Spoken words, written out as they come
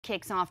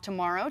Kicks off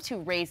tomorrow to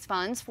raise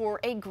funds for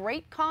a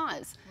great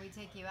cause. We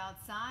take you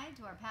outside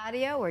to our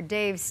patio where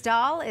Dave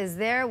Stahl is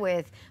there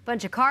with a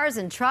bunch of cars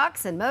and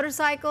trucks and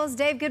motorcycles.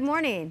 Dave, good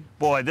morning.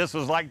 Boy, this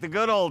was like the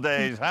good old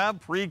days, huh?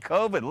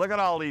 Pre-COVID. Look at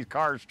all these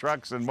cars,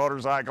 trucks, and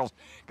motorcycles.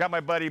 Got my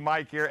buddy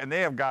Mike here, and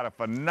they have got a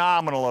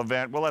phenomenal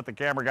event. We'll let the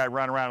camera guy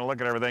run around and look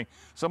at everything.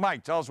 So,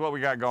 Mike, tell us what we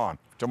got going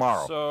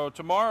tomorrow. So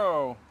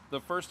tomorrow, the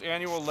first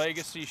annual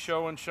Legacy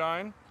Show and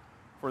Shine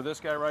for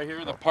this guy right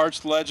here, the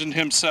parts legend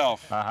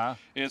himself.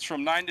 It's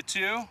from 9 to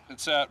 2.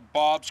 It's at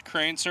Bob's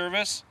Crane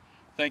Service.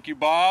 Thank you,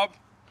 Bob.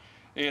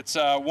 It's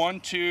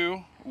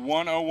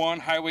 12101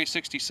 Highway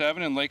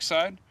 67 in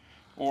Lakeside,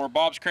 or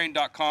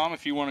bobscrane.com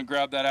if you want to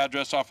grab that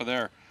address off of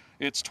there.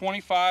 It's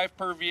 $25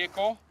 per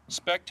vehicle.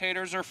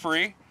 Spectators are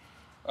free.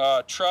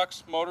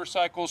 Trucks,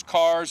 motorcycles,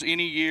 cars,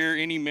 any year,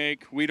 any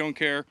make, we don't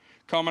care.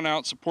 Coming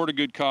out, support a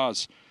good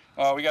cause.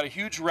 We got a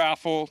huge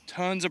raffle,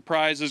 tons of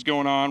prizes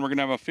going on. We're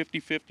gonna have a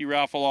 50-50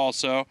 raffle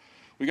also.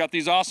 We got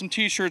these awesome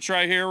t-shirts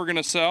right here we're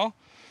gonna sell.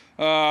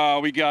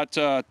 We got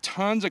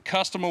tons of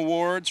custom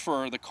awards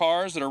for the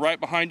cars that are right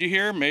behind you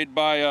here, made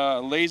by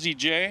Lazy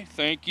J,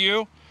 thank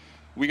you.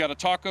 We got a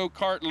taco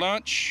cart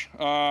lunch.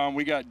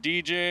 We got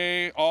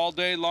DJ all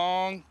day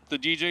long, the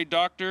DJ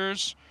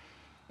Doctors.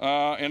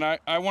 And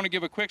I wanna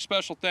give a quick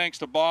special thanks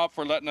to Bob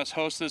for letting us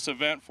host this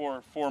event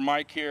for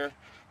Mike here.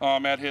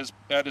 At his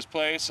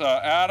place,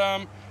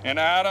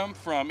 Adam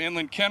from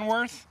Inland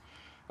Kenworth,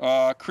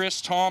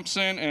 Chris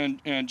Thompson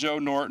and Joe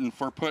Norton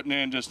for putting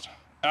in just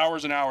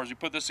hours and hours. We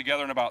put this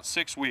together in about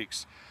 6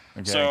 weeks.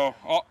 Okay. So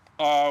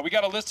we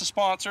got a list of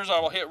sponsors. I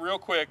will hit real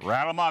quick.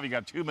 Rattle them off. You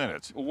got 2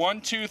 minutes.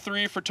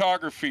 123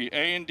 Photography,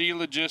 A&D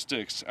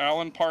Logistics,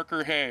 Alan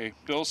Parker Hay,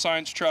 Bill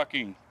Signs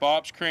Trucking,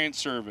 Bob's Crane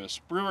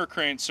Service, Brewer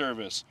Crane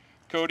Service,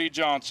 Cody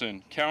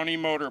Johnson, County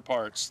Motor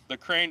Parts, The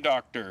Crane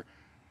Doctor,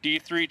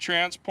 D3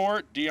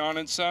 Transport,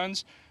 Dion &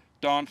 Sons,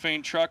 Don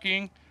Fane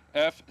Trucking,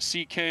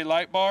 FCK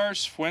Light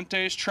Bars,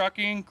 Fuentes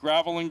Trucking,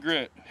 Gravel and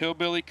Grit,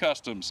 Hillbilly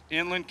Customs,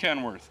 Inland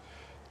Kenworth,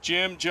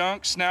 Jim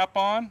Junk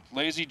Snap-on,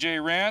 Lazy J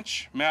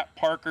Ranch, Matt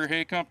Parker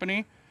Hay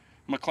Company,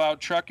 McLeod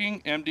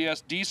Trucking,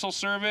 MDS Diesel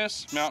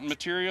Service, Mountain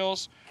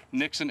Materials,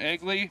 Nixon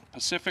Egley,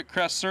 Pacific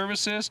Crest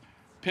Services,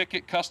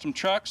 Pickett Custom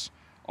Trucks,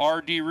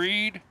 RD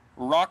Reed,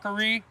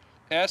 Rockery,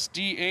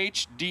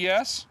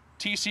 SDHDS,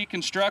 TC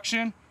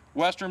Construction,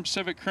 Western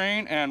Pacific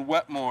Crane, and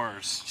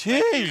Wetmore's.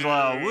 Jeez,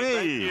 Louise.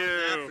 Thank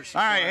you.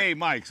 All right, hey,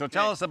 Mike, so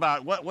tell us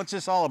about, what's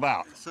this all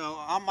about? So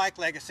I'm Mike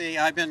Legacy.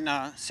 I've been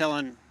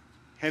selling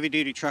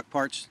heavy-duty truck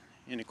parts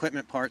and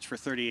equipment parts for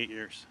 38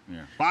 years.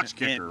 Yeah. Box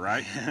kicker,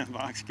 right?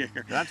 Box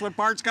kicker. That's what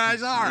parts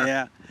guys are.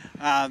 Yeah.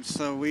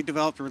 So we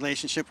developed a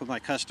relationship with my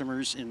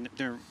customers, and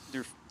they're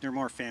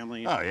more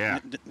family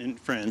and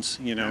friends,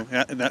 you know.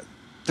 Yeah. That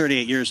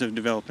 38 years of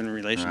developing a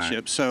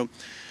relationship. Right. So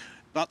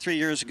about 3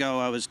 years ago,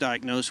 I was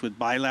diagnosed with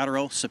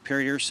bilateral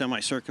superior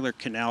semicircular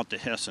canal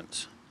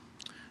dehiscence.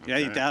 Okay. Yeah,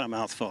 ain't that a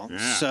mouthful?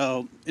 Yeah.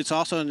 So it's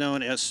also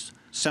known as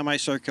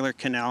semicircular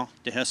canal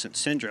dehiscence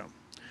syndrome.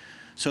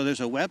 So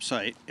there's a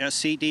website,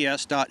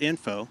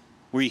 scds.info,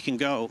 where you can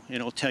go, and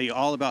it'll tell you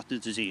all about the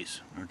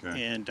disease.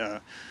 Okay. And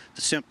the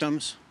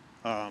symptoms,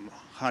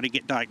 how to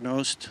get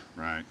diagnosed,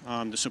 right.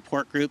 The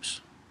support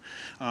groups.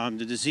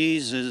 The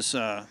disease is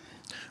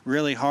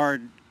really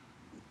hard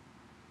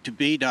to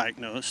be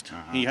diagnosed.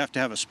 You have to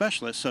have a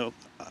specialist. So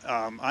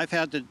I've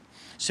had the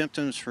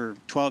symptoms for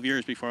 12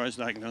 years before I was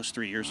diagnosed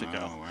 3 years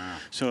ago. Wow.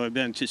 So I've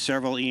been to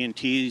several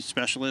ENT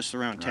specialists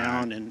around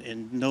town,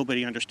 and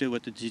nobody understood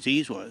what the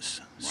disease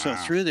was. Wow. So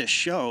through this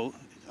show,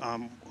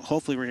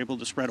 hopefully we're able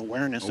to spread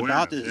awareness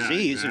about the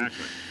disease,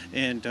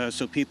 and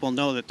so people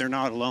know that they're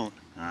not alone.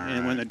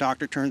 And when the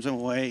doctor turns them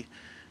away,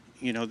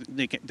 you know,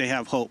 they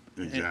have hope,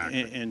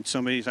 and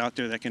somebody's out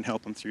there that can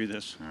help them through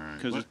this.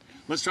 All right.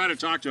 Let's try to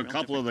talk to a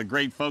couple of the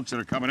great folks that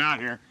are coming out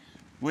here.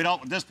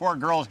 This poor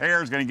girl's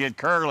hair is going to get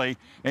curly,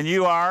 and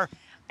you are?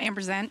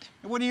 Amber Zent.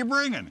 What are you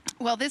bringing?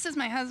 Well, this is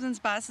my husband's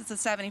bus. It's a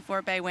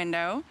 74 bay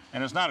window.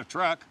 And it's not a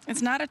truck.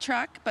 It's not a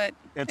truck, but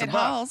it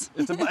hauls.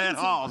 It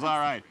hauls, all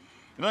right.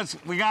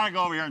 We got to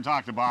go over here and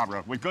talk to Bob.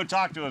 We go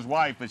talk to his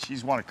wife, but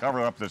she's want to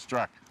cover up this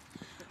truck.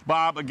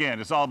 Bob,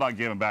 again, it's all about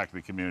giving back to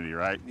the community,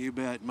 right? You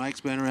bet.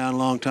 Mike's been around a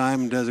long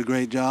time and does a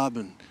great job,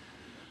 and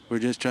we're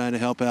just trying to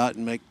help out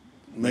and make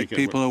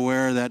people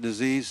aware of that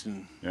disease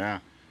and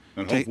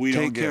take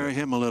care of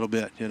him a little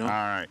bit, you know. All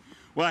right.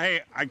 Well,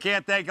 hey, I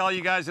can't thank all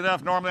you guys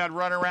enough. Normally I'd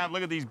run around,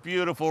 look at these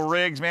beautiful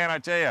rigs, man. I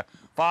tell you,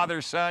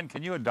 father, son,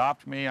 can you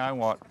adopt me? I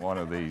want one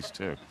of these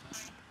too.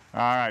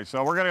 All right,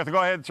 so we're going to go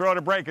ahead and throw it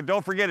a break, and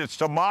don't forget, it's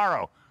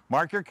tomorrow.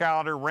 Mark your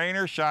calendar, rain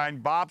or shine,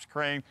 Bob's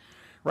Crane.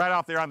 Right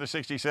off there on the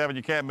 67.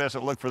 You can't miss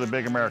it. Look for the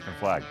big American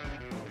flag.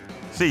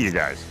 See you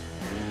guys.